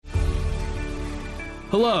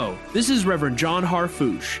Hello, this is Reverend John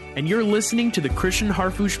Harfouche, and you're listening to the Christian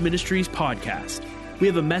Harfouche Ministries podcast. We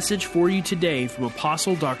have a message for you today from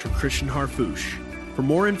Apostle Dr. Christian Harfouche. For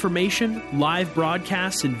more information, live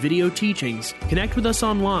broadcasts, and video teachings, connect with us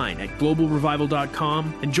online at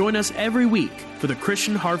globalrevival.com and join us every week for the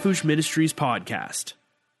Christian Harfouche Ministries podcast.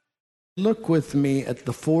 Look with me at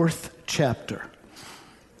the 4th chapter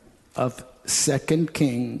of 2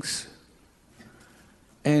 Kings.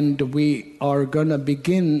 And we are going to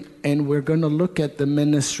begin, and we're going to look at the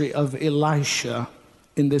ministry of Elisha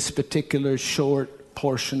in this particular short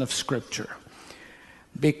portion of Scripture.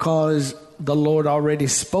 Because the Lord already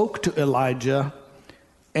spoke to Elijah,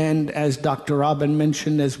 and as Dr. Robin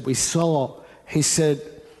mentioned, as we saw, he said,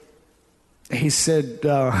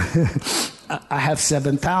 I have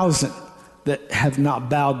 7,000 that have not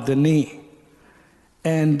bowed the knee.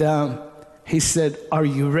 And he said, are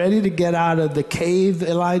you ready to get out of the cave,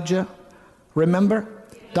 Elijah? Remember?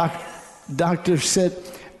 Doctor said,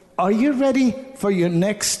 are you ready for your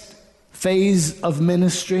next phase of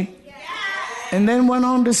ministry? And then went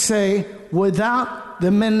on to say, without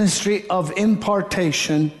the ministry of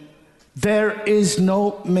impartation, there is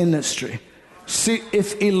no ministry. See,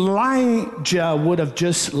 if Elijah would have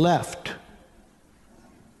just left,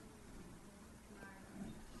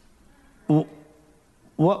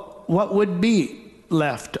 what would be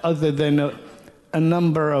left other than a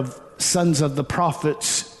number of sons of the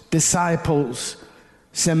prophets, disciples,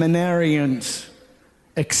 seminarians,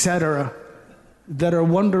 etc., that are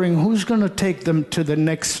wondering who's going to take them to the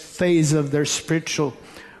next phase of their spiritual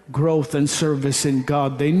growth and service in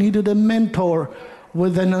God? They needed a mentor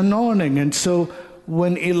with an anointing. And so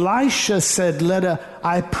when Elisha said,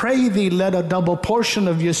 I pray thee, let a double portion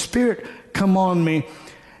of your spirit come on me.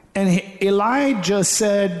 And Elijah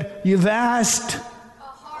said, you've asked,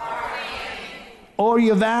 or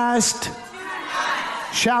you've asked.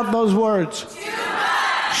 Shout those words.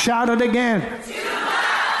 Shout it again.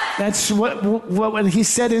 That's what he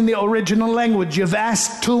said in the original language. You've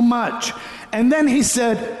asked too much. And then he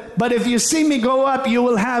said, but if you see me go up, you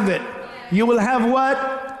will have it. You will have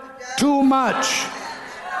what? Too much.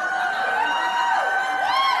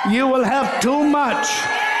 You will have too much.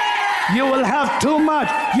 You will have too much.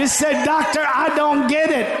 You said, doctor, I don't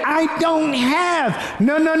get it. I don't have.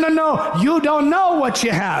 No. You don't know what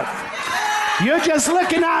you have. You're just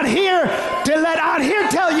looking out here to let out here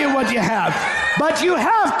tell you what you have. But you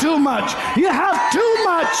have too much. You have too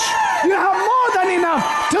much. You have more than enough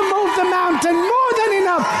to move the mountain, more than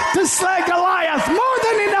enough to slay Goliath, more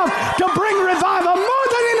than enough to bring revival, more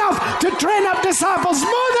than enough to train up disciples,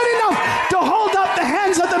 more than enough to hold up the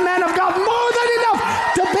hands of the man of God, more than enough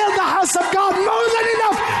to build the house of God, more than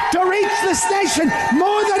enough to reach this nation,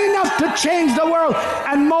 more than enough to change the world,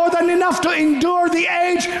 and more than enough to endure the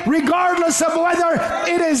age, regardless of whether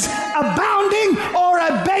it is abounding or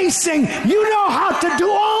abasing. You know how to do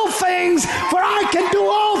all things, for I can do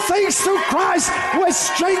all things through Christ, which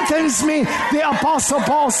strengthens me. The Apostle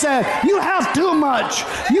Paul said, you have too much.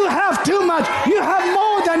 You have too much. You have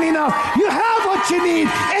more than enough. You have what you need.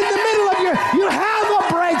 In the middle of you have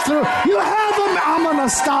a breakthrough. You have I'm going to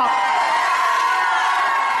stop.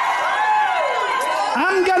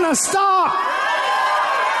 I'm going to stop.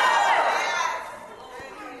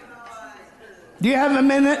 Do you have a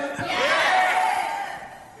minute?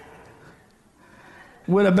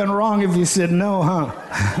 Would have been wrong if you said no, huh?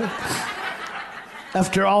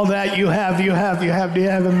 After all that you have. Do you have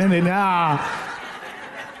a minute?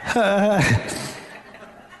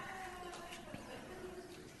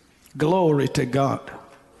 Glory to God.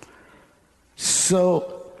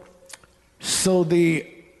 So the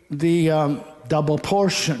double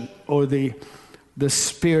portion, or the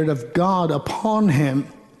Spirit of God upon him,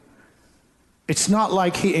 it's not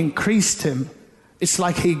like he increased him. It's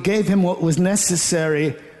like he gave him what was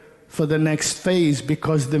necessary for the next phase,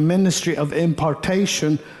 because the ministry of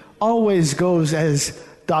impartation always goes, as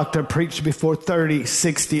Doctor preached before, 30,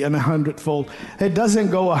 60, and 100-fold. It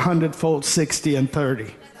doesn't go 100-fold, 60, and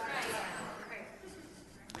 30.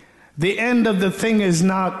 The end of the thing is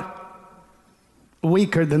not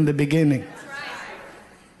weaker than the beginning.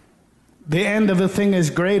 The end of the thing is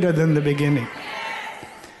greater than the beginning.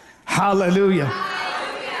 Hallelujah.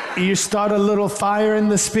 You start a little fire in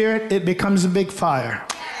the spirit, it becomes a big fire.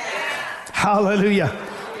 Hallelujah.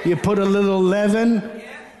 You put a little leaven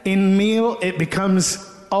in meal, it becomes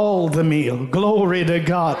all the meal. Glory to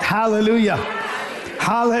God. Hallelujah.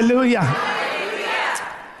 Hallelujah.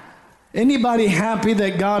 Anybody happy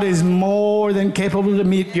that God is more than capable to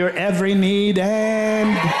meet your every need?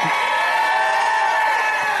 And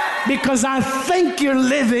because I think you're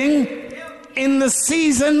living in the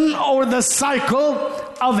season or the cycle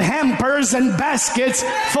of hampers and baskets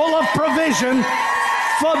full of provision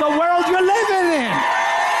for the world you're living in.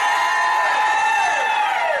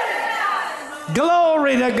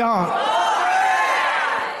 Glory to God.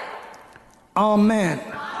 Amen.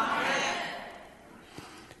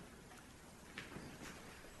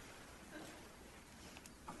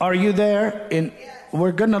 Are you there?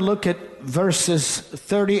 We're going to look at verses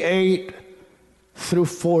 38 through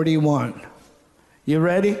 41. You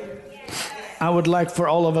ready? I would like for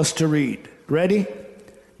all of us to read. Ready?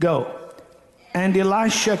 Go. And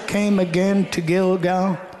Elisha came again to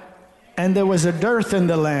Gilgal, and there was a dearth in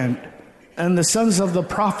the land, and the sons of the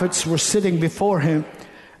prophets were sitting before him.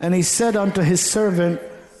 And he said unto his servant,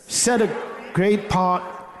 set a great pot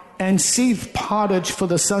and sieve pottage for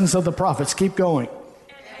the sons of the prophets. Keep going.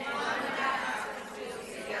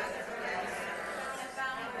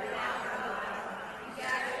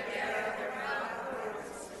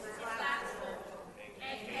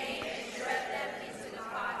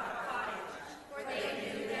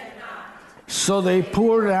 So they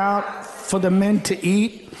poured out for the men to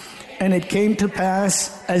eat, and it came to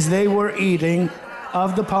pass, as they were eating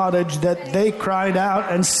of the pottage, that they cried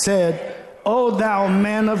out and said, O thou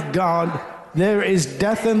man of God, there is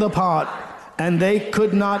death in the pot. And they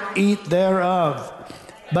could not eat thereof.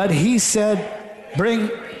 But he said,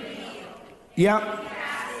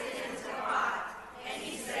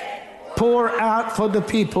 pour out for the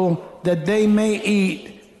people that they may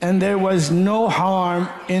eat. And there was no harm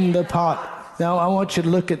in the pot. Now, I want you to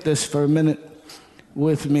look at this for a minute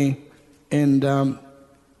with me. And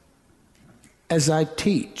as I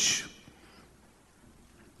teach,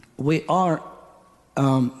 we are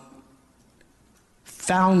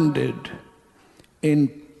founded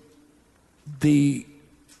in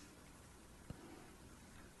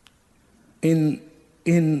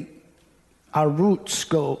our roots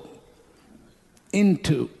go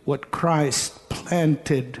into what Christ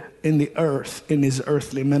planted in the earth in his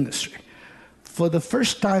earthly ministry. For the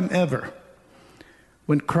first time ever,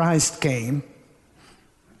 when Christ came,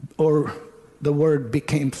 or the Word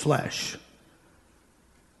became flesh,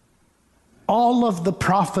 all of the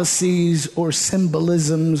prophecies or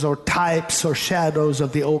symbolisms or types or shadows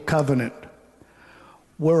of the old covenant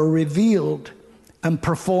were revealed and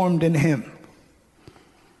performed in him.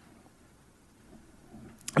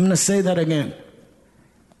 I'm going to say that again.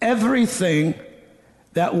 Everything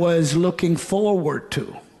that was looking forward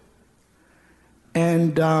to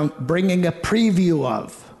and bringing a preview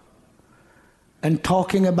of and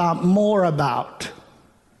talking about more about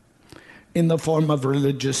in the form of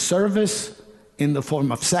religious service, in the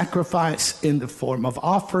form of sacrifice, in the form of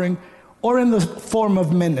offering, or in the form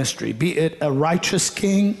of ministry, be it a righteous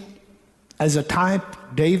king as a type,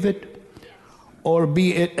 David, or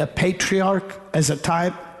be it a patriarch as a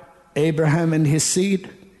type, Abraham and his seed.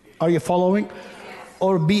 Are you following?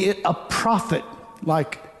 Or be it a prophet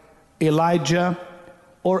like Elijah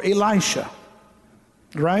or Elisha,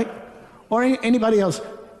 right? Or anybody else.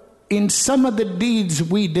 In some of the deeds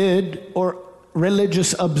we did, or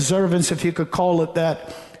religious observance, if you could call it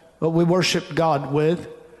that, what we worshiped God with,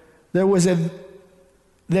 there was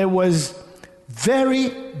very,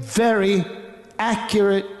 very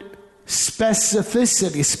accurate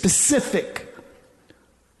specificity, specific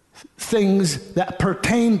things that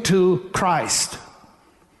pertain to Christ.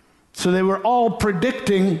 So they were all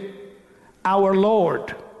predicting our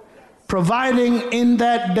Lord, providing in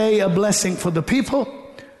that day a blessing for the people,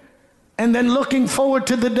 and then looking forward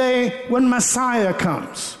to the day when Messiah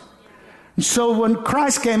comes. So when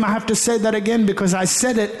Christ came, I have to say that again because I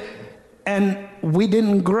said it and we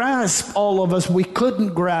didn't grasp, all of us, we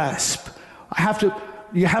couldn't grasp.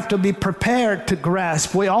 You have to be prepared to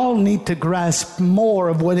grasp. We all need to grasp more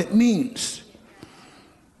of what it means,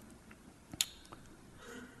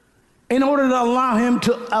 in order to allow him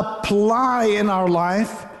to apply in our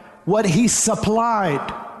life what he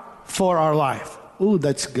supplied for our life. Ooh,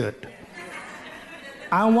 that's good.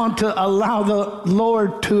 I want to allow the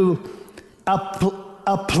Lord to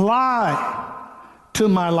apply to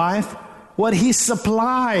my life what he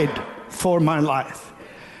supplied for my life.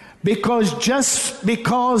 Because just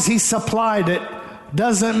because he supplied it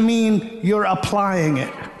doesn't mean you're applying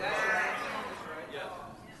it.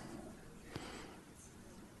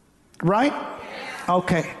 Right?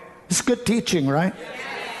 Okay. It's good teaching, right?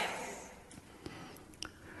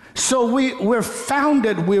 So we're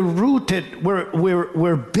founded, we're rooted,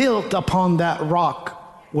 we're built upon that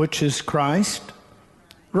rock, which is Christ,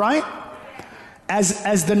 right?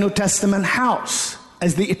 As the New Testament house,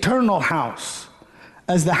 as the eternal house,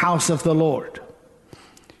 as the house of the Lord.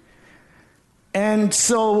 And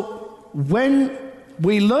so when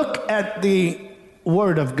we look at the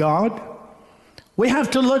Word of God, we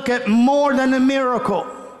have to look at more than a miracle,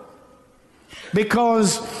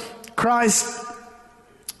 because Christ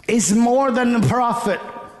is more than a prophet.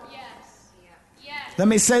 Let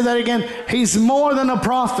me say that again. He's more than a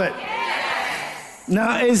prophet.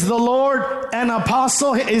 Now, is the Lord an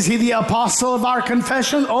apostle? Is he the apostle of our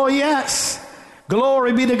confession? Oh, yes.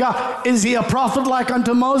 Glory be to God. Is he a prophet like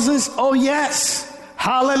unto Moses? Oh, yes.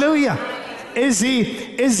 Hallelujah. Is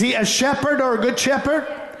he a shepherd or a good shepherd?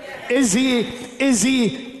 Is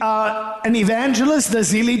he an evangelist? Does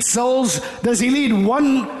he lead souls? Does he lead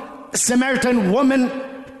one Samaritan woman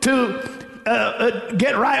to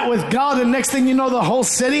get right with God, and next thing you know, the whole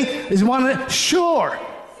city is one? Sure.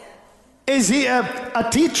 Is he a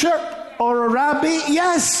teacher or a rabbi?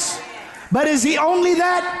 Yes. But is he only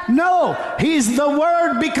that? No. He's the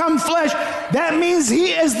Word become flesh. That means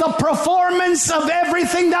he is the performance of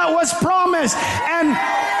everything that was promised.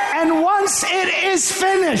 And once it is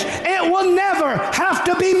finished, it will never have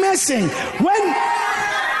to be missing.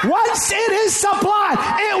 Once it is supplied,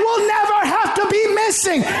 it will never have to be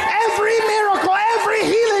missing. Every miracle, every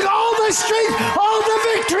healing, all the strength, all the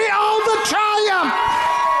victory, all the triumph,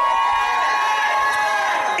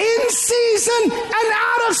 in season and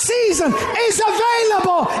out of season, is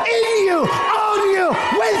available in you, on you,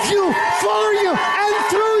 with you, for you, and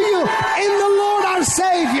through you, in the Lord our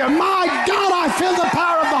Savior. My God, I feel the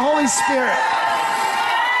power of the Holy Spirit.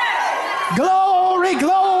 Glory,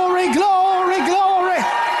 glory, glory, glory.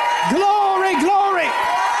 Glory, glory.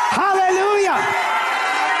 Hallelujah.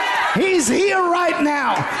 He's here right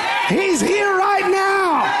now. He's here right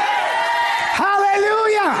now.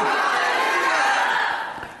 Hallelujah.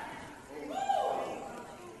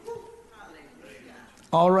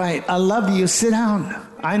 All right, I love you. Sit down.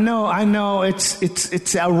 I know it's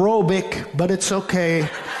aerobic, but it's okay.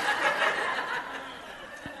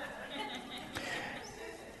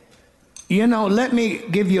 You know, let me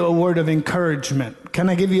give you a word of encouragement. Can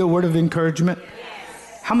I give you a word of encouragement?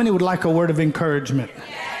 Yes. How many would like a word of encouragement?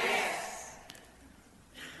 Yes.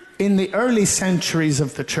 In the early centuries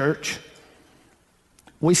of the church,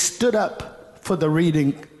 we stood up for the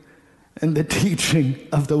reading and the teaching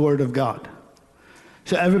of the Word of God.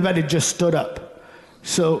 So everybody just stood up.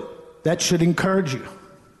 So that should encourage you,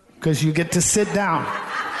 because you get to sit down.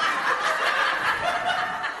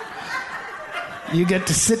 You get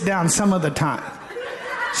to sit down some of the time.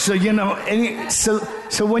 So, you know,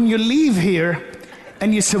 so when you leave here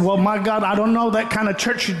and you say, well, my God, I don't know that kind of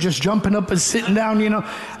church. You're just jumping up and sitting down, you know.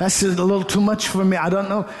 That's a little too much for me. I don't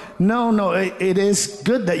know. No, it is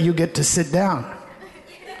good that you get to sit down.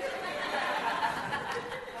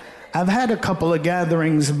 I've had a couple of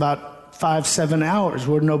gatherings about 5-7 hours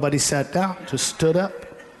where nobody sat down, just stood up.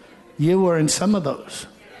 You were in some of those.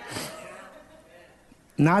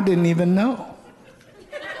 And I didn't even know.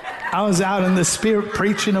 I was out in the Spirit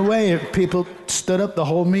preaching away, and people stood up the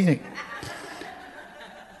whole meeting.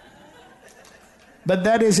 But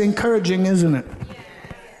that is encouraging, isn't it?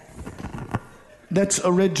 That's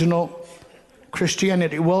original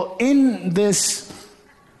Christianity. Well, in this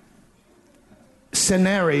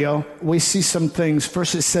scenario, we see some things.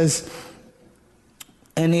 First it says,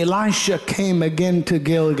 and Elisha came again to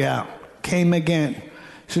Gilgal. Came again.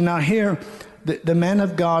 So now here, the man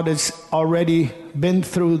of God has already been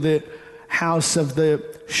through the house of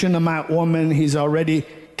the Shunammite woman. He's already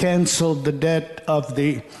canceled the debt of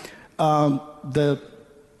the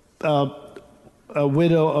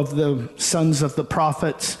widow of the sons of the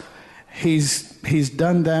prophets. He's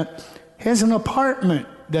done that. He has an apartment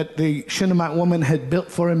that the Shunammite woman had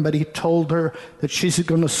built for him, but he told her that she's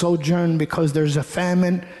going to sojourn because there's a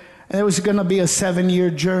famine. And it was going to be a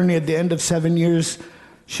 7-year journey. At the end of 7 years,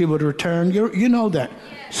 she would return. You know that.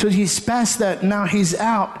 So he's past that. Now he's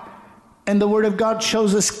out. And the Word of God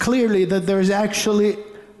shows us clearly that there's actually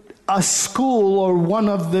a school, or one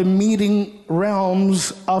of the meeting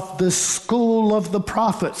realms of the school of the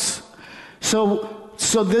prophets. So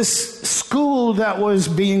this school that was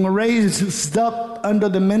being raised up under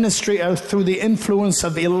the ministry through the influence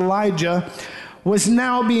of Elijah was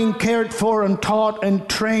now being cared for and taught and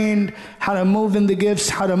trained how to move in the gifts,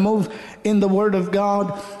 how to move in the Word of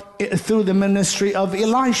God through the ministry of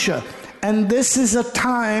Elisha. And this is a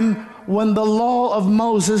time when the law of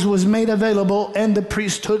Moses was made available and the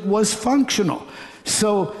priesthood was functional.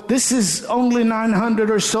 So this is only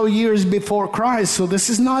 900 or so years before Christ. So this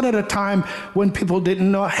is not at a time when people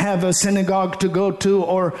didn't have a synagogue to go to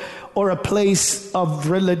or a place of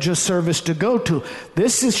religious service to go to.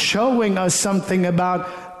 This is showing us something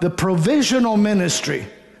about the provisional ministry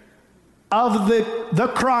of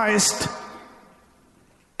the Christ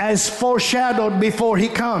as foreshadowed before he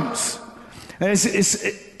comes.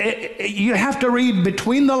 You have to read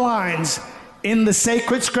between the lines in the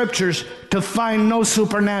sacred scriptures to find no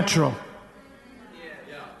supernatural.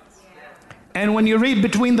 And when you read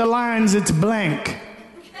between the lines, it's blank.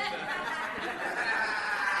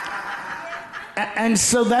 And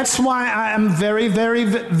so that's why I am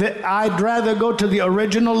I'd rather go to the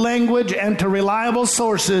original language and to reliable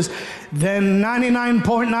sources than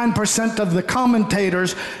 99.9% of the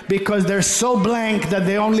commentators, because they're so blank that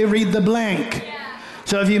they only read the blank.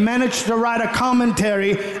 So if you manage to write a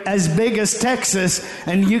commentary as big as Texas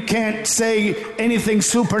and you can't say anything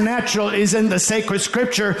supernatural is in the sacred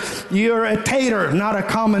scripture, you're a tater, not a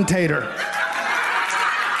commentator.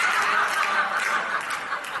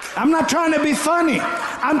 I'm not trying to be funny.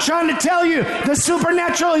 I'm trying to tell you the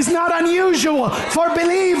supernatural is not unusual for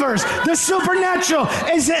believers. The supernatural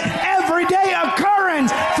is an everyday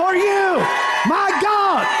occurrence for you. My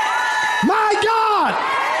God. My God.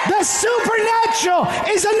 The supernatural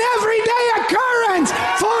is an everyday occurrence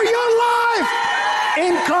for your life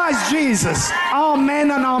in Christ Jesus.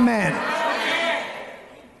 Amen and amen.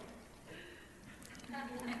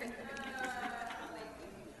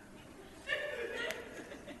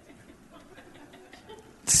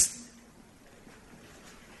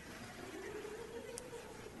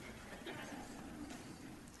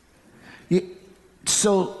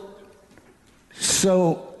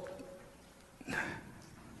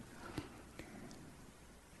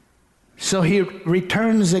 So he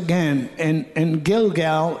returns again, and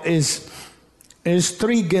Gilgal is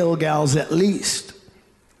 3 Gilgals at least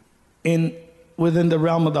within the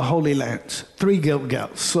realm of the Holy Lands. 3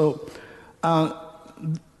 Gilgals. So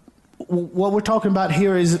what we're talking about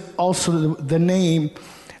here is also the name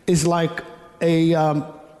is like a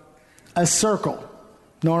circle.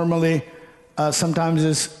 Normally, sometimes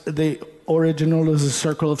the original is a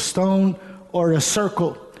circle of stone or a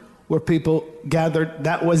circle where people gathered.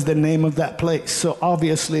 That was the name of that place. So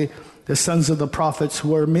obviously the sons of the prophets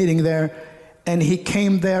were meeting there, and he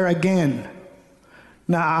came there again.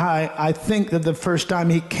 Now I think that the first time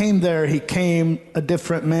he came there, he came a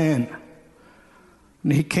different man.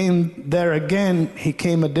 And he came there again, he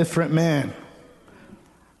came a different man.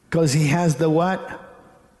 Because he has the what?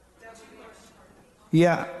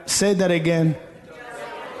 Yeah, say that again.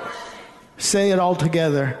 Say it all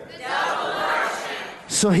together.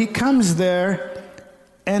 So he comes there,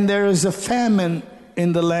 and there is a famine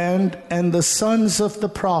in the land, and the sons of the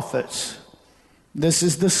prophets. This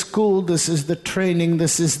is the school, this is the training,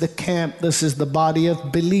 this is the camp, this is the body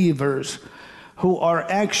of believers who are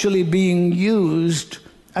actually being used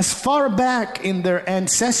as far back in their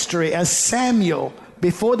ancestry as Samuel,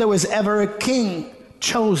 before there was ever a king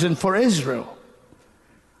chosen for Israel.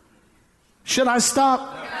 Should I stop?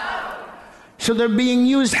 No. So they're being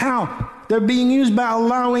used how? They're being used by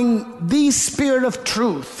allowing the Spirit of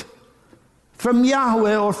truth from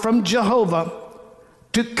Yahweh or from Jehovah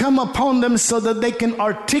to come upon them so that they can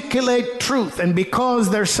articulate truth. And because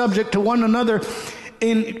they're subject to one another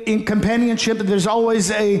in companionship, there's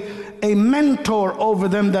always a mentor over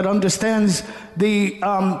them that understands the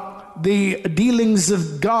dealings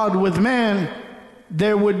of God with man.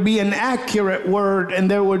 There would be an accurate word, and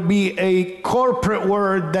there would be a corporate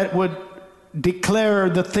word that would declare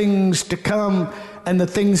the things to come and the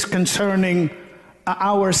things concerning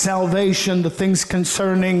our salvation, the things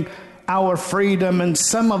concerning our freedom. And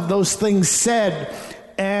some of those things said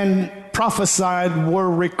and prophesied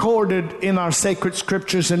were recorded in our sacred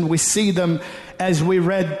scriptures, and we see them as we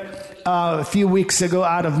read a few weeks ago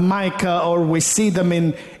out of Micah, or we see them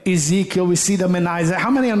in Ezekiel, we see them in Isaiah.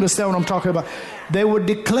 How many understand what I'm talking about? They were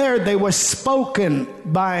declared, they were spoken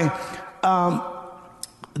by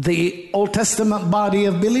the Old Testament body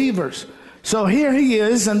of believers. So here he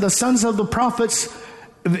is, and the sons of the prophets,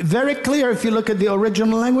 very clear if you look at the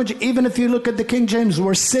original language, even if you look at the King James,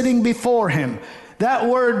 were sitting before him. That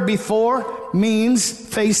word before means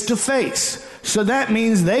face to face. So that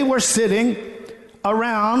means they were sitting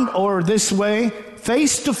around or this way,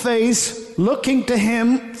 face to face, looking to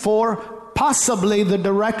him for possibly the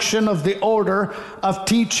direction of the order of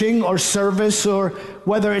teaching or service, or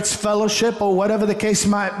whether it's fellowship or whatever the case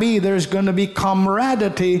might be. There's going to be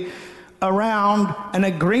camaraderie around an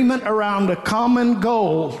agreement around a common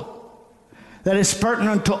goal that is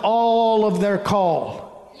pertinent to all of their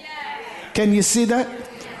call. Yes. Can you see that?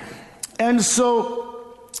 Yes. And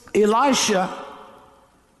so Elisha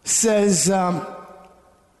says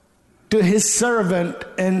to his servant,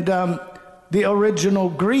 and the original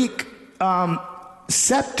Greek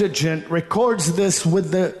Septuagint records this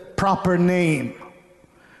with the proper name.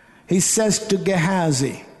 He says to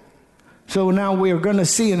Gehazi. So now we are going to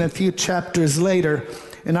see in a few chapters later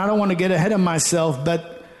and I don't want to get ahead of myself,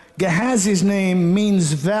 but Gehazi's name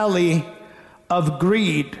means valley of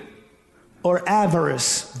greed or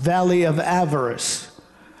avarice, valley of avarice.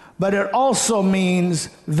 But it also means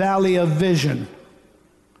valley of vision.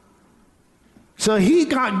 So he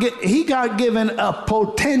got given a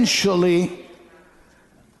potentially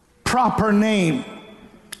proper name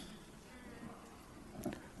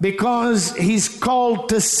because he's called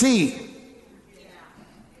to see.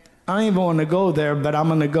 I don't even want to go there, but I'm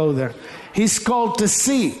going to go there. He's called to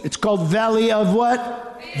see. It's called valley of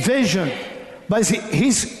what? Vision. But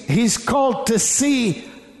he's called to see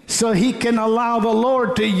so he can allow the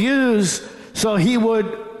Lord to use, so he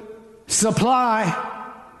would supply.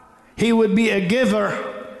 He would be a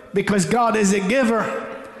giver because God is a giver.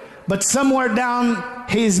 But somewhere down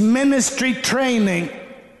his ministry training,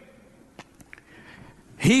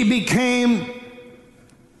 he became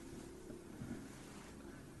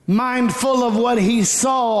mindful of what he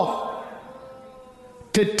saw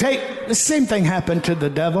to take. The same thing happened to the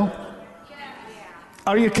devil.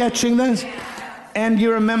 Are you catching this? And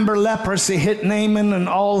you remember leprosy hit Naaman and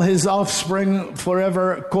all his offspring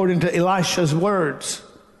forever, according to Elisha's words.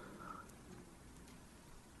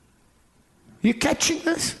 You catching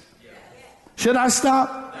this? Should I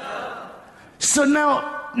stop? No. So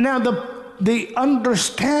now the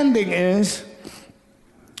understanding is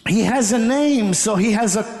he has a name, so he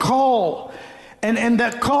has a call. And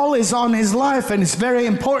that call is on his life, and it's very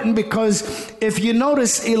important because if you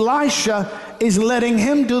notice, Elisha is letting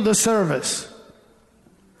him do the service.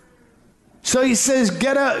 So he says,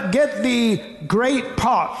 get the great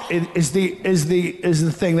pot is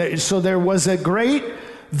the thing. So there was a great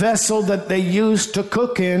vessel that they used to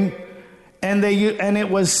cook in, and it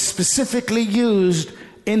was specifically used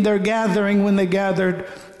in their gathering when they gathered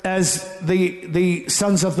as the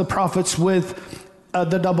sons of the prophets with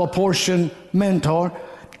the double portion mentor.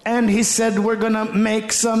 And he said, we're going to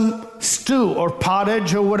make some stew or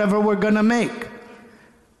pottage or whatever we're going to make.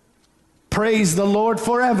 Praise the Lord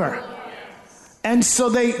forever. And so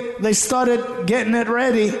they started getting it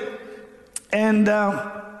ready. And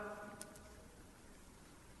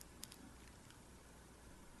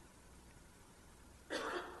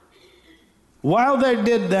while they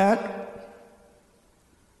did that,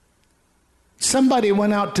 somebody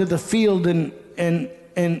went out to the field and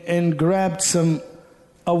grabbed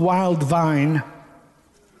a wild vine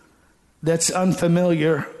that's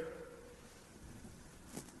unfamiliar.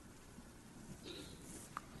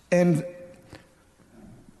 And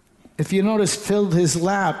if you notice, filled his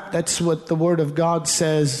lap. That's what the Word of God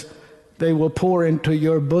says. They will pour into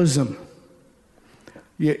your bosom.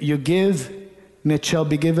 You give, and it shall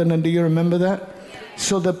be given unto you. Remember that?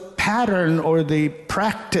 So the pattern or the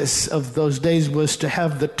practice of those days was to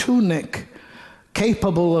have the tunic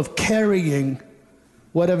capable of carrying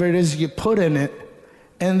whatever it is you put in it.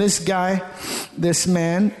 And this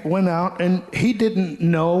man went out, and he didn't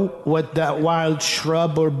know what that wild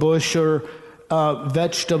shrub or bush or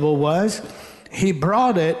vegetable was. He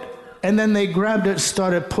brought it, and then they grabbed it,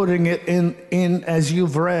 started putting it in as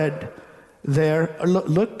you've read there.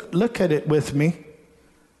 Look at it with me.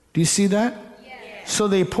 Do you see that? Yes. So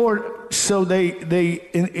they poured. So they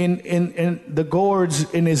in the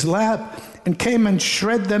gourds in his lap, and came and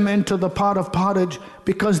shred them into the pot of pottage,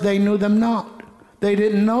 because they knew them not. They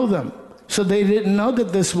didn't know them. So they didn't know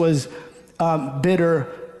that this was bitter,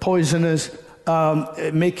 poisonous,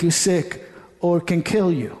 make you sick, or can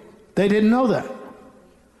kill you. They didn't know that.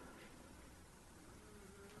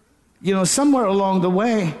 You know, somewhere along the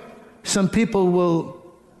way, some people will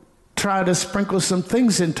try to sprinkle some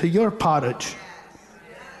things into your pottage.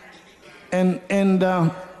 And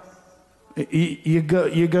you're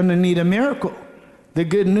going to need a miracle. The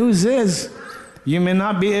good news is, you may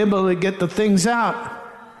not be able to get the things out,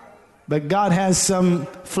 but God has some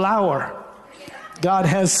flour. God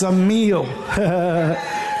has some meal.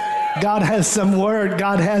 God has some word.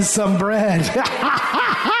 God has some bread.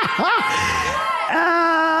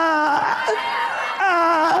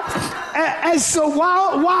 And so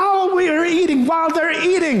while they're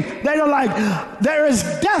eating, they're like, there is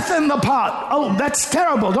death in the pot. Oh, that's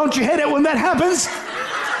terrible. Don't you hate it when that happens?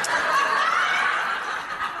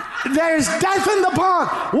 There's death in the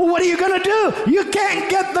pot. Well, what are you going to do? You can't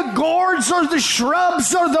get the gourds or the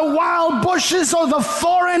shrubs or the wild bushes or the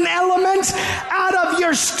foreign elements out of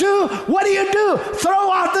your stew. What do?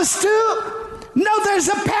 Throw out the stew? No, there's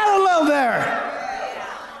a parallel there.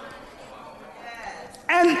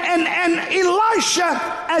 And Elisha,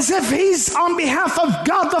 as if he's on behalf of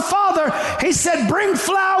God the Father, he said, bring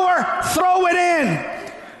flour, throw it in.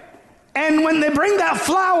 And when they bring that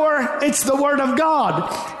flour, it's the Word of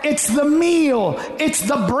God. It's the meal. It's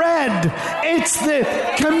the bread. It's the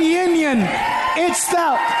communion. It's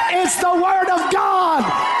the Word of God.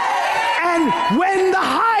 And when the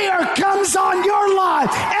higher comes on your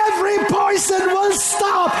life, every poison will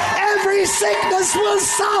stop. Every sickness will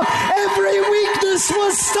stop. Every weakness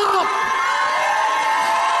will stop.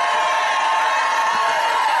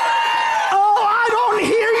 Oh, I don't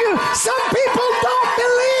hear you. Some people don't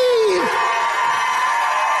believe.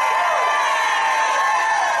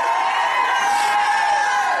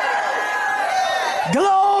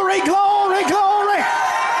 Glory, glory, glory.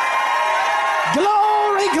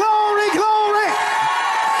 Glory, glory, glory.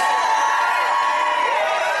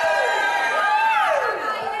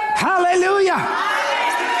 Hallelujah.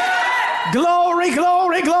 Glory,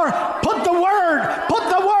 glory, glory. Put the word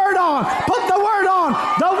on. Put the word on.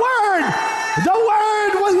 The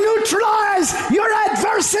word will neutralize your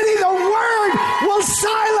adversity. The word will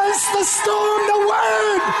silence the storm. The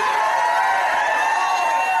word.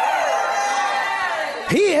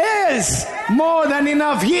 He is more than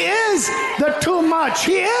enough. He is the too much.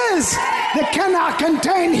 He is the cannot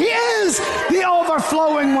contain. He is the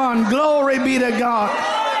overflowing one. Glory be to God.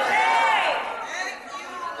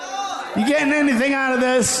 You getting anything out of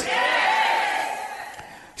this?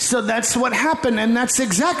 So that's what happened, and that's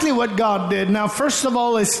exactly what God did. Now, first of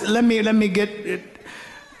all, let me get it.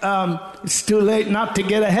 It's too late not to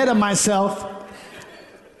get ahead of myself.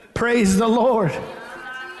 Praise the Lord.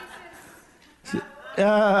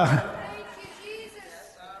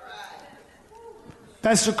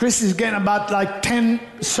 Pastor Chris is getting about like 10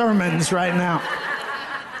 sermons right now.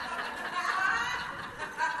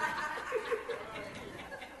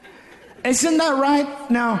 Isn't that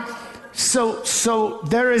right? Now, so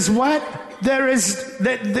there is what? There is,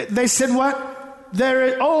 they said what? There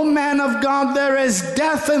is, oh man of God, there is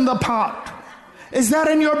death in the pot. Is that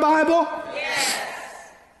in your Bible? Yes.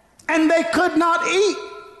 And they could not eat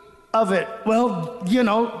of it. Well, you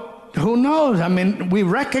know, who knows? I mean, we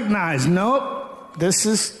recognize, nope, this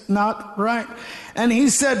is not right. And he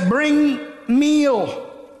said, bring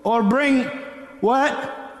meal, or bring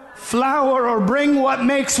what? Flour, or bring what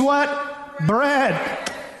makes what? Bread.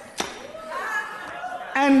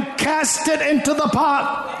 And cast it into the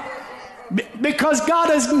pot. Because God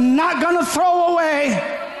is not going to throw away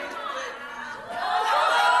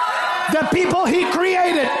the people He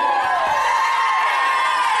created.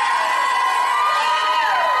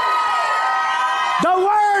 The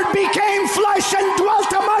Word became flesh and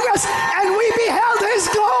dwelt among us, and we beheld His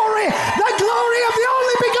glory, the glory of the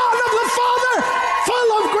only begotten of the Father, full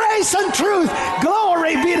of grace and truth.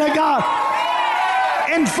 Glory be to God.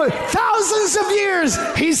 And for thousands of years,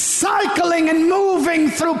 He's cycling and moving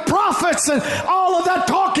through prophets and all of that,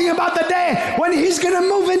 talking about the day when He's going to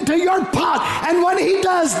move into your pot. And when He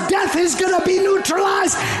does, death is going to be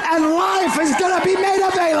neutralized and life is going to be made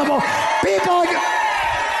available. People...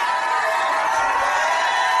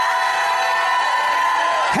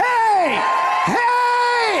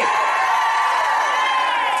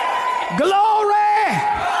 Glory!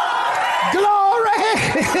 Glory!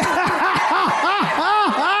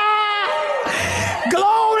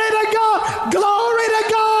 Glory to God! Glory to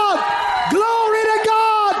God! Glory to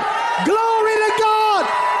God! Glory to God!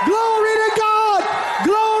 Glory to God!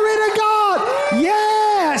 Glory to God!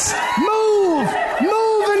 Yes! Move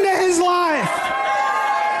into His life.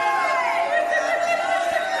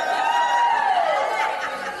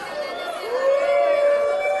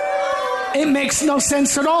 It makes no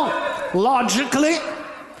sense at all. Logically,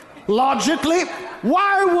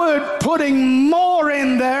 why would putting more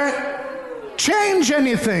in there change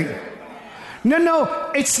anything?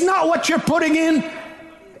 No, it's not what you're putting in.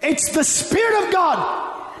 It's the Spirit of God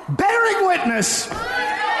bearing witness to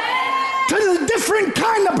the different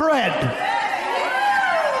kind of bread.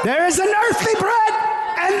 There is an earthly bread,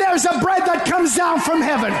 and there's a bread that comes down from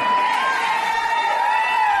heaven.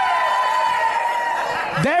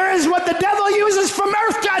 There is what the devil uses from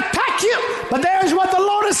earth to attack you, but there is what the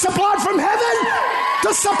Lord has supplied from heaven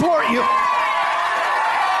to support you.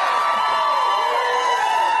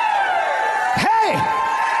 Hey!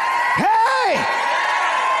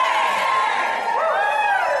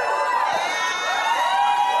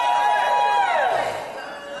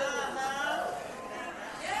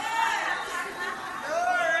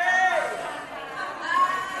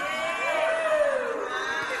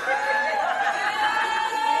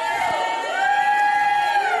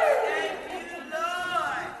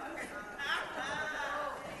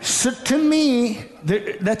 So to me,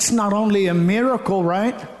 that's not only a miracle,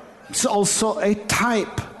 right? It's also a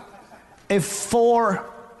type, a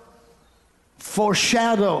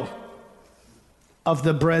foreshadow of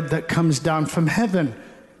the bread that comes down from heaven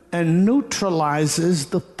and neutralizes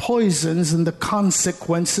the poisons and the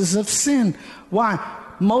consequences of sin. Why?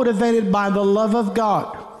 Motivated by the love of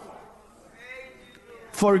God.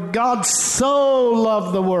 For God so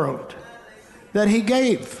loved the world that he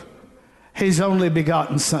gave his only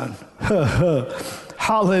begotten Son.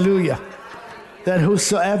 Hallelujah. That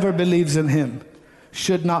whosoever believes in him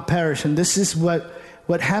should not perish. And this is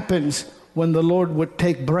what happens when the Lord would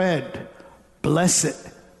take bread, bless it,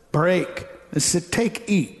 break, and say, take,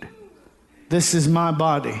 eat. This is my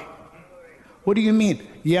body. What do you mean?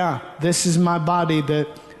 Yeah, this is my body that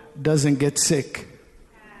doesn't get sick.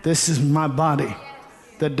 This is my body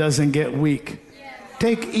that doesn't get weak.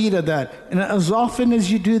 Take, eat of that. And as often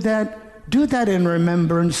as you do that in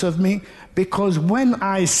remembrance of me, because when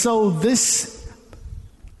I sow this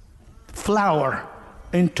flour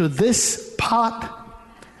into this pot,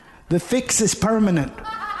 the fix is permanent.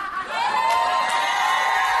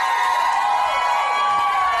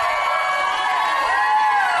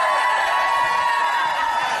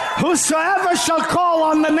 Whosoever shall call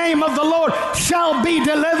on the name of the Lord shall be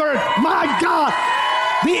delivered. My God,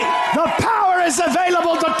 the power is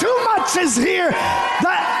available. The too much is here.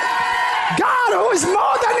 That God, who is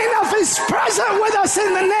more than enough, is present with us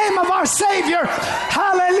in the name of our Savior.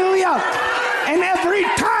 Hallelujah. And every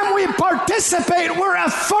time we participate, we're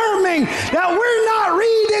affirming that we're not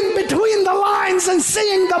reading between the lines and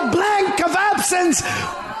seeing the blank of absence.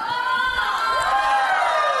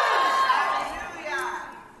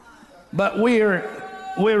 But we're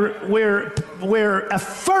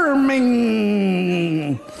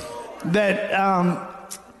affirming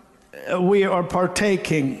that we are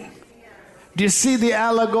partaking. Do you see the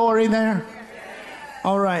allegory there?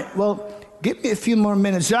 All right. Well, give me a few more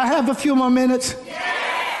minutes. Do I have a few more minutes? Yes.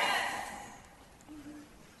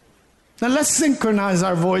 Now let's synchronize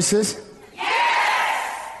our voices.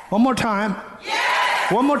 Yes. One more time.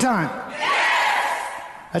 Yes. One more time. Yes.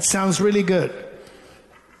 That sounds really good.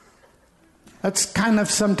 That's kind of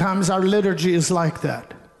sometimes our liturgy is like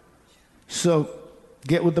that. So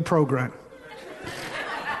get with the program.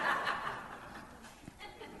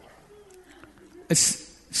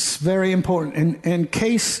 It's very important. In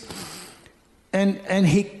case, and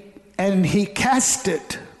he cast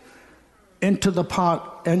it into the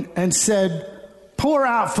pot and said, pour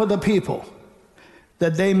out for the people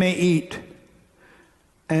that they may eat.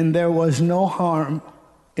 And there was no harm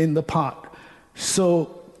in the pot.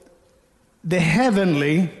 So the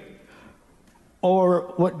heavenly,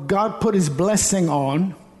 or what God put his blessing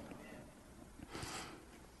on,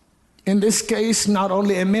 in this case, not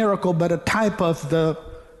only a miracle, but a type of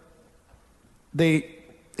it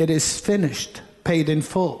is finished, paid in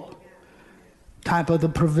full, type of the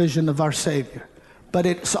provision of our Savior. But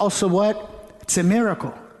it's also what? It's a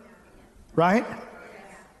miracle, right?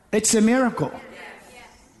 It's a miracle.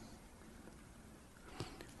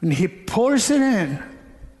 When he pours it in,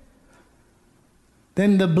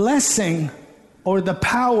 then the blessing or the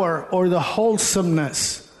power or the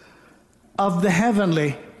wholesomeness of the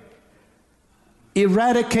heavenly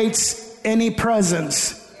eradicates any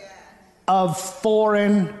presence of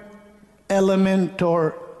foreign element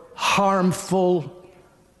or harmful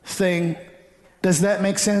thing. Does that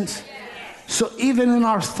make sense? So even in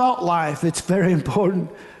our thought life, it's very important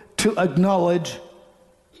to acknowledge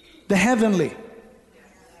the heavenly.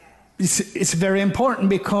 It's very important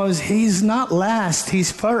because he's not last,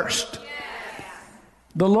 he's first.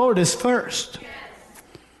 The Lord is first.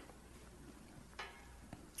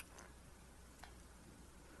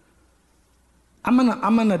 I'm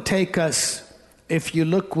gonna take us, if you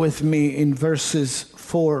look with me in verses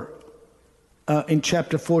 4, in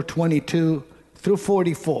chapter 4, 22 through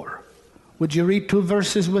 44. Would you read 2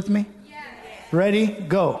 verses with me? Yes. Ready?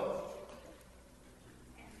 Go.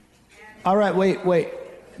 All right, wait.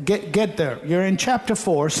 Get there. You're in chapter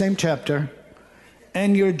 4, same chapter,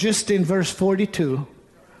 and you're just in verse 42.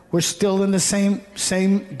 We're still in the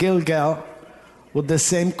same Gilgal with the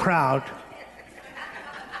same crowd.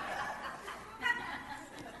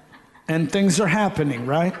 And things are happening,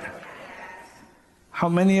 right? How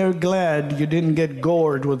many are glad you didn't get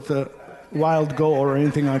gored with the wild goat or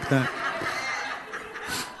anything like that?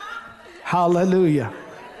 Hallelujah.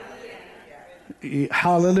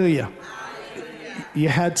 Hallelujah. You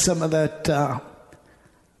had some of that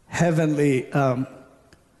heavenly,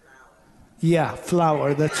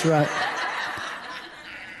 flour, that's right.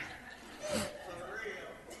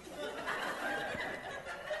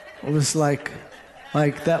 It was like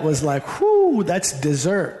that was like, whoo, that's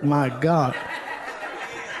dessert, my God.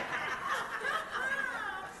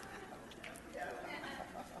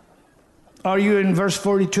 Are you in verse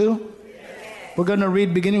 42? We're going to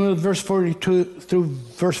read beginning with verse 42 through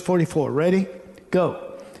verse 44. Ready?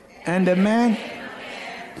 Go. And a man...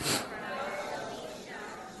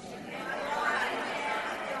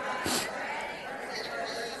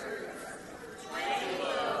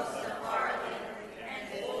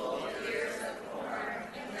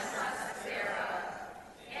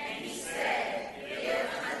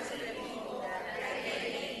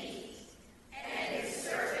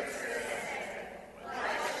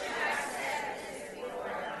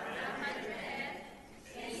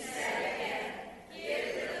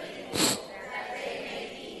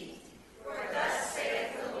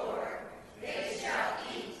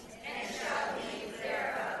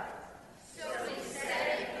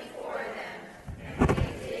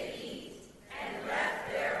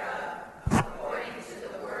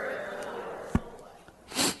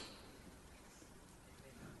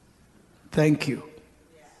 Thank you.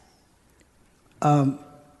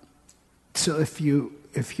 So if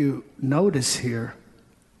you notice here,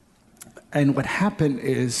 and what happened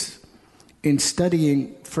is, in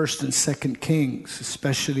studying 1st and 2nd Kings,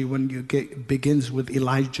 especially when you begins with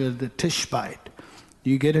Elijah the Tishbite,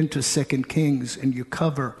 you get into 2nd Kings and you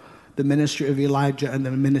cover the ministry of Elijah and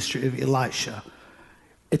the ministry of Elisha.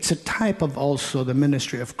 It's a type of also the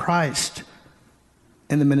ministry of Christ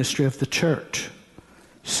and the ministry of the church.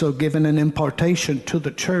 So given an impartation to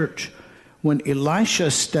the church, when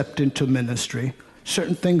Elisha stepped into ministry,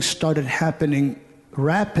 certain things started happening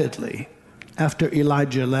rapidly after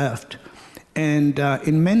Elijah left. And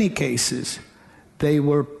in many cases, they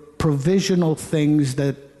were provisional things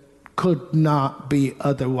that could not be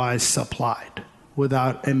otherwise supplied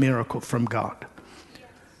without a miracle from God.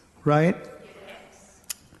 Right?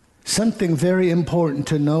 Something very important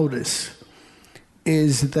to notice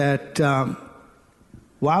is that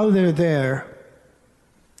while they're there,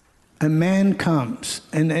 a man comes,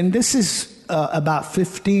 and this is about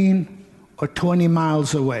 15 or 20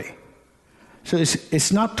 miles away. So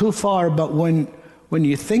it's not too far, but when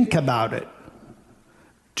you think about it,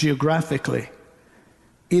 geographically,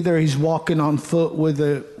 either he's walking on foot with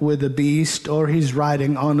a beast, or he's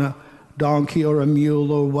riding on a donkey or a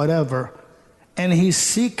mule or whatever, and he's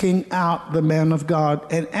seeking out the man of God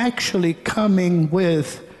and actually coming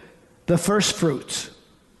with the first fruits.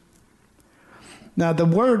 Now, the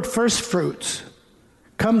word first fruits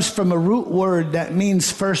comes from a root word that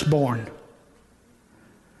means firstborn.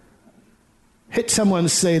 Hit someone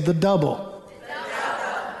and say, the double.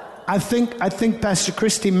 I think Pastor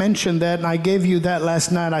Christy mentioned that, and I gave you that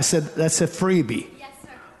last night. I said, that's a freebie. Yes, sir.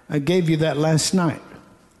 I gave you that last night.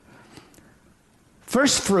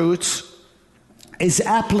 First fruits is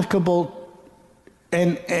applicable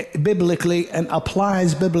and biblically, and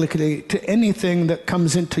applies biblically to anything that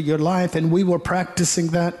comes into your life. And we were practicing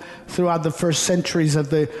that throughout the first centuries of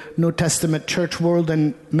the New Testament church world,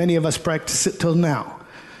 and many of us practice it till now.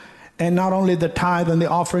 And not only the tithe and the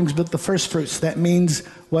offerings, but the first fruits. That means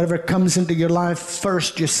whatever comes into your life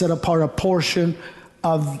first, you set apart a portion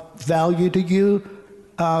of value to you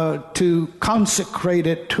to consecrate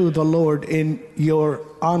it to the Lord in your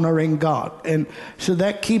honoring God. And so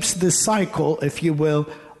that keeps the cycle, if you will,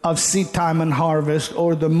 of seed time and harvest,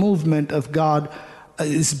 or the movement of God,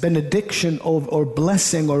 is benediction or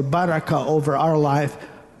blessing or barakah over our life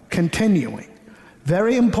continuing.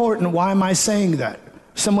 Very important. Why am I saying that?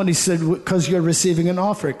 Somebody said, because you're receiving an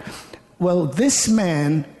offering. Well, this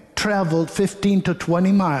man traveled 15 to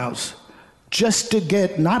 20 miles just to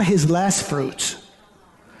get not his last fruits,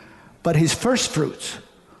 but his first fruits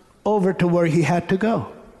over to where he had to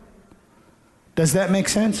go. Does that make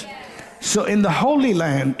sense? Yes. So in the Holy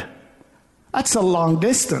Land, that's a long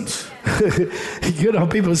distance. You know,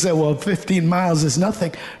 people say, well, 15 miles is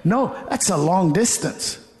nothing. No, that's a long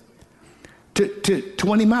distance. To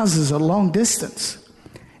 20 miles is a long distance.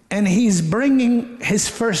 And he's bringing his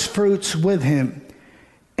first fruits with him.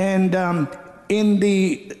 And in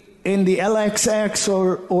the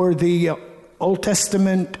LXX or the Old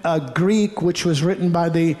Testament Greek, which was written by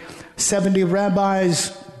the 70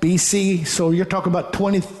 rabbis BC, so you're talking about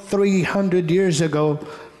 2,300 years ago,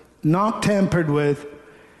 not tampered with,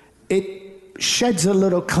 it sheds a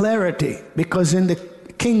little clarity, because in the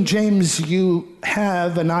King James you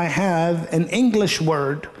have, and I have, an English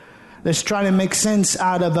word that's trying to make sense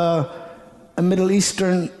out of a Middle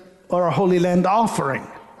Eastern or a Holy Land offering.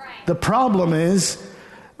 Right. The problem is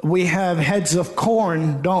we have heads of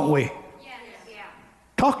corn, don't we?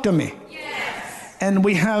 Talk to me. Yes. And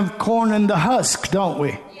we have corn in the husk, don't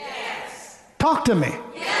we? Yes. Talk to me.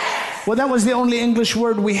 Yes. Well, that was the only English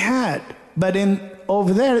word we had. But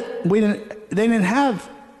over there, they didn't have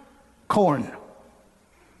corn.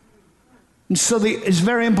 And so it's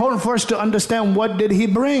very important for us to understand, what did he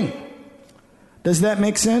bring? Does that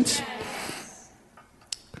make sense?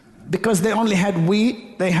 Because they only had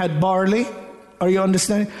wheat, they had barley. Are you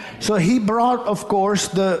understanding? So he brought, of course,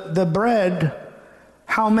 the bread.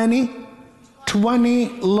 How many?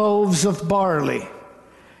 20 loaves of barley.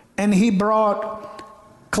 And he brought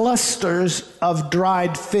clusters of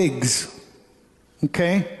dried figs.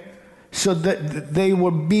 Okay? So that they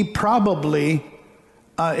would be probably,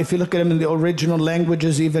 if you look at them in the original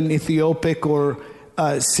languages, even Ethiopic or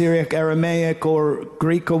Syriac, Aramaic, or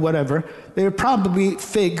Greek, or whatever, they were probably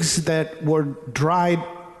figs that were dried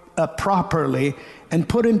properly and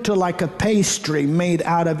put into like a pastry made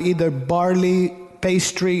out of either barley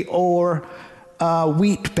pastry or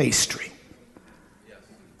wheat pastry.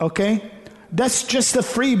 Okay? That's just a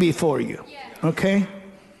freebie for you. Okay?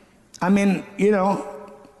 I mean,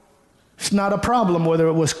 it's not a problem whether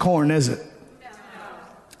it was corn, is it?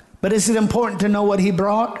 But is it important to know what he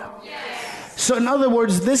brought? Yes. So in other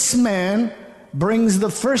words, this man brings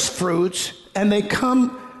the first fruits, and they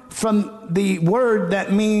come from the word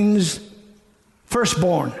that means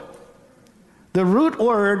firstborn. The root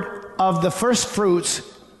word of the first fruits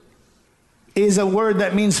is a word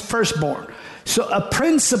that means firstborn. So a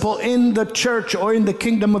principle in the church or in the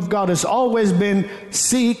kingdom of God has always been,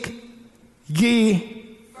 seek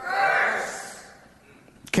ye first.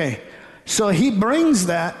 Okay, so he brings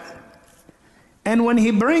that, and when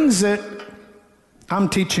he brings it, I'm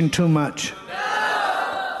teaching too much.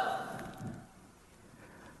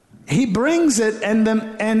 He brings it, and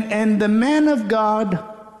the man of God,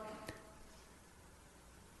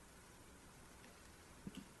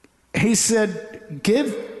 he said,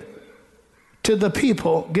 give them to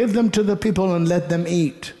the people and let them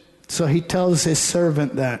eat. So he tells his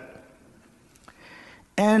servant that.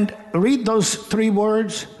 And read those 3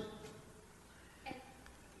 words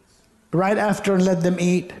right after, let them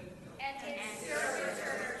eat.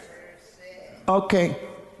 Okay,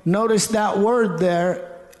 notice that word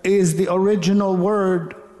there is the original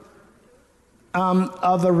word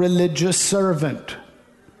of a religious servant.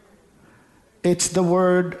 It's the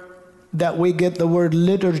word that we get the word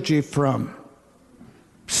liturgy from.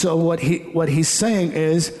 So what he's saying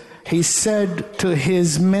is, he said to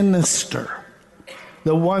his minister,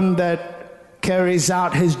 the one that carries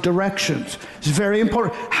out his directions. It's very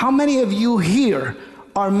important. How many of you here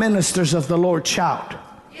are ministers of the Lord? Shout.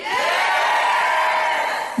 Yes!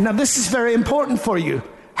 Now this is very important for you.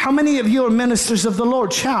 How many of you are ministers of the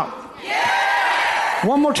Lord? Shout. Yes!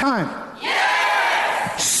 One more time.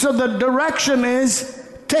 Yes! So the direction is,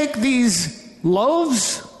 take these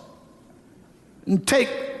loaves and take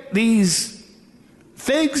these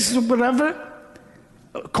figs or whatever,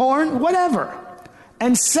 corn, whatever,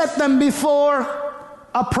 and set them before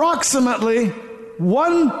approximately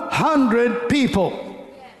 100 people.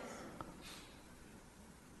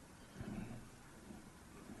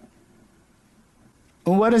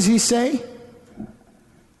 And what does he say?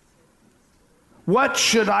 What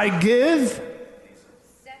should I give?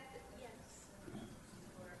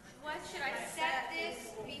 What should I set this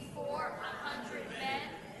before 100 men?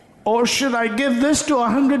 Or should I give this to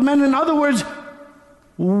 100 men? In other words,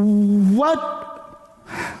 what?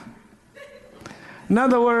 In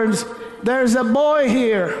other words, there's a boy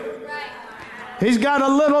here. He's got a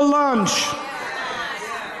little lunch.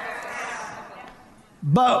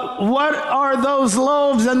 But what are those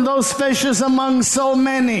loaves and those fishes among so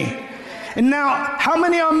many? And now, how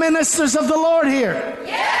many are ministers of the Lord here?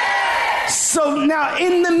 Yes! So now,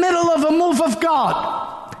 in the middle of a move of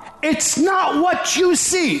God, it's not what you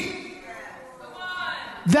see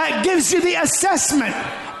that gives you the assessment.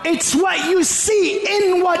 It's what you see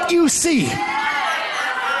in what you see.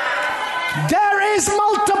 There is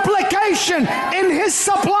multiplication in his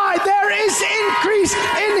supply. There is increase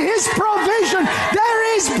in his provision. There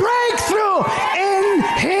is breakthrough in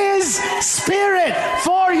his spirit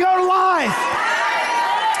for your life.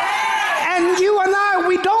 And you and I,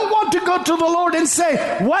 we don't want to go to the Lord and say,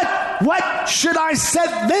 what should I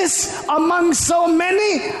set this among so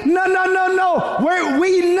many? No.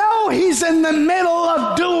 We know he's in the middle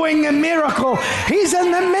of doing a miracle. He's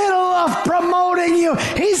in the middle of promoting you.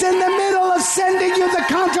 He's in the middle of sending you the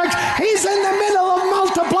contract. He's in the middle of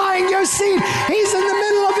multiplying your seed. He's in the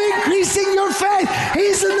middle of increasing your faith.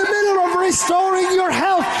 He's in the middle of restoring your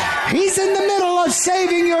health. He's in the middle of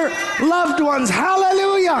saving your loved ones.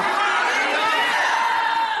 Hallelujah.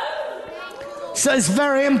 So it's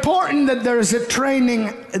very important that there's a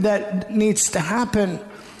training that needs to happen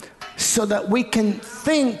so that we can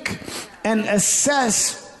think and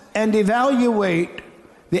assess and evaluate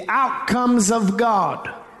the outcomes of God.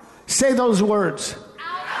 Say those words.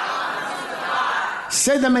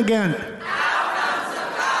 Say them again.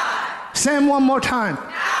 Say them one more time.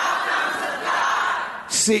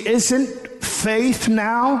 See, isn't faith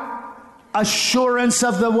now assurance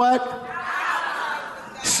of the what?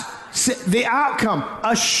 The outcome.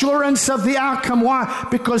 Assurance of the outcome. Why?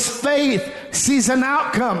 Because faith sees an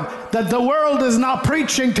outcome that the world is not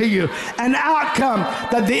preaching to you. An outcome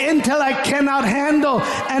that the intellect cannot handle.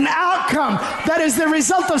 An outcome that is the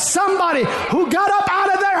result of somebody who got up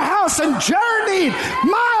out of their house and journeyed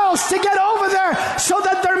miles to get over there so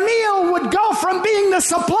that their meal would go from being the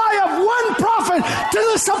supply of one prophet to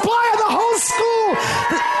the supply of the whole school.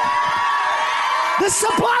 The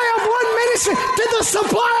supply of one ministry to the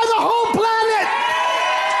supply of the whole planet.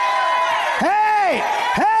 Hey,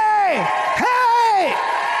 hey, hey.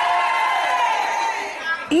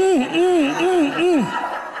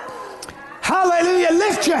 Hallelujah.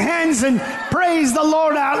 Lift your hands and praise the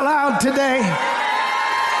Lord out loud today.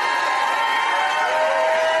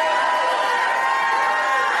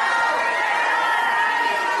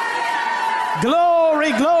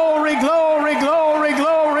 Glory, glory, glory, glory,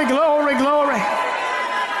 glory, glory, glory.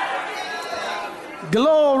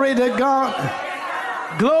 Glory to God.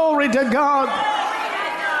 Glory to God.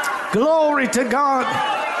 Glory to God.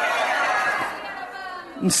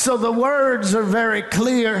 And so the words are very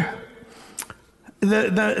clear.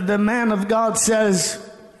 The man of God says,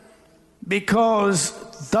 because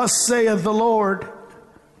thus saith the Lord.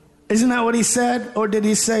 Isn't that what he said? Or did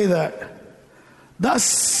he say that? Thus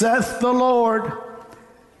saith the Lord,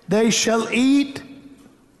 they shall eat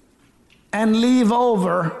and leave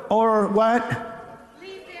over, or what?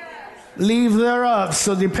 Leave thereof.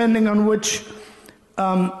 So depending on which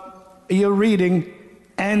you're reading,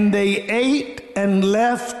 and they ate and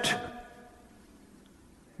left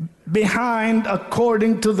behind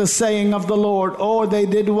according to the saying of the Lord. Or they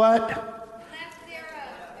did what? Left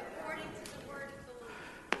thereof, according to the word of the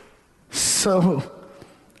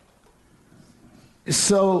Lord.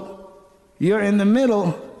 So you're in the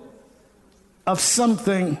middle of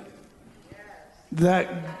something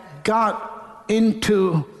that got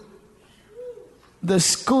into the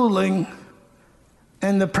schooling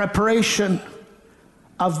and the preparation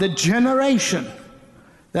of the generation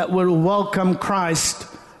that will welcome Christ,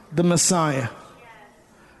 the Messiah.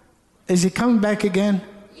 Is he coming back again?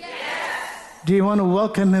 Yes. Do you want to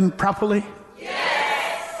welcome him properly?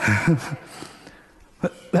 Yes.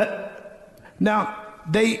 Now,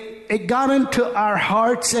 it got into our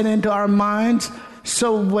hearts and into our minds.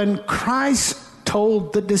 So when Christ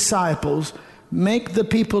told the disciples, make the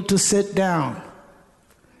people to sit down,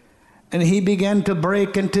 and he began to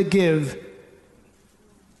break and to give,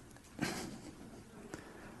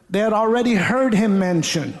 they had already heard him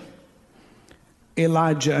mention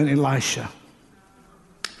Elijah and Elisha.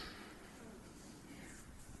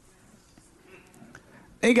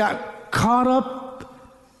 They got caught up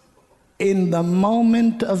in the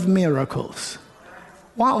moment of miracles.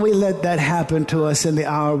 Why don't we let that happen to us in the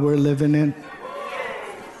hour we're living in?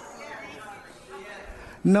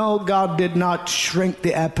 No, God did not shrink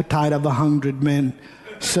the appetite of 100 men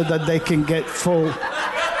so that they can get full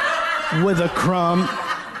with a crumb.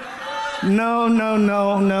 No.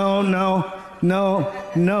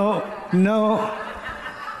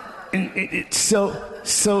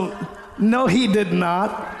 No, he did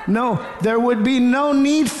not. No, there would be no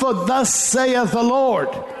need for thus saith the Lord.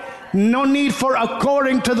 No need for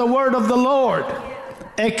according to the word of the Lord,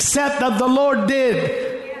 except that the Lord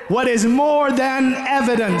did what is more than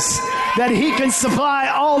evidence that he can supply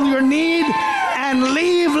all your need and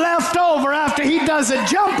leave left over after he does it.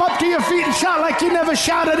 Jump up to your feet and shout like you never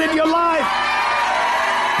shouted in your life.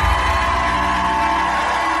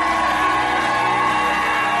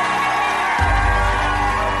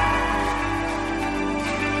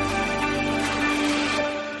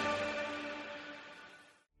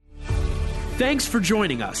 Thanks for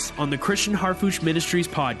joining us on the Christian Harfouche Ministries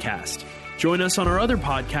podcast. Join us on our other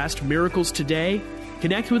podcast, Miracles Today.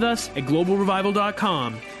 Connect with us at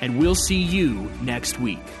globalrevival.com, and we'll see you next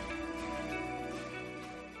week.